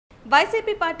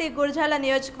YCP party Gurazala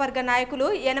నియోజకవర్గ నాయకులు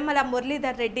యనమల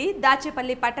మురళీధర్ రెడ్డి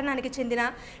దాచేపల్లి పట్టణానికి చెందిన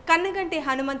కన్నగంటి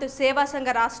హనుమంతు సేవా సంఘ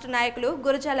రాష్ట్ర నాయకులు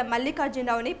గురజాల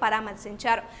మల్లికార్జునరావుని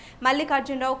పరామర్శించారు.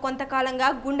 మల్లికార్జునరావు కొంతకాలంగా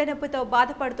గుండె నొప్పితో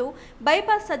బాధపడుతూ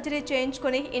బైపాస్ సర్జరీ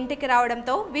చేయించుకుని ఇంటికి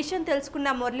రావడంతో విషయం తెలుసుకున్న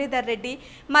మురళీధర్ రెడ్డి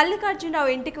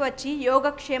మల్లికార్జునరావు ఇంటికి వచ్చి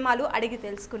యోగక్షేమాలు అడిగి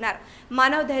తెలుసుకున్నారు.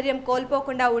 మనోధైర్యం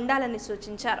కోల్పోకుండా ఉండాలని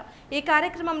సూచించారు. ఈ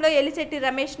కార్యక్రమంలో ఎలిశెట్టి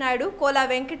రమేష్ నాయుడు, కోలా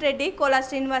వెంకటరెడ్డి, కోలా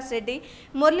శ్రీనివాస్ రెడ్డి,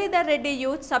 మురళీధర్ రెడ్డి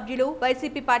యూత్ సభ్యులు,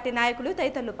 వైసీపీ పార్టీ నాయకులు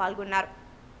తదితరులు పాల్గొన్నారు.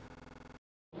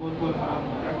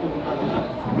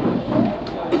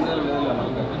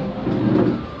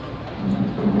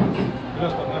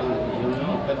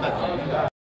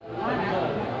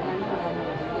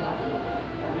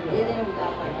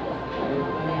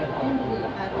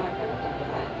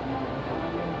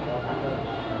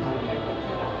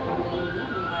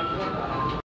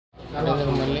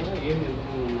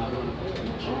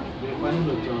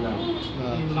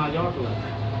 నా జవాబు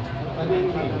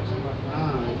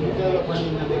పని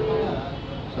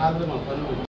సాధ్యమా పని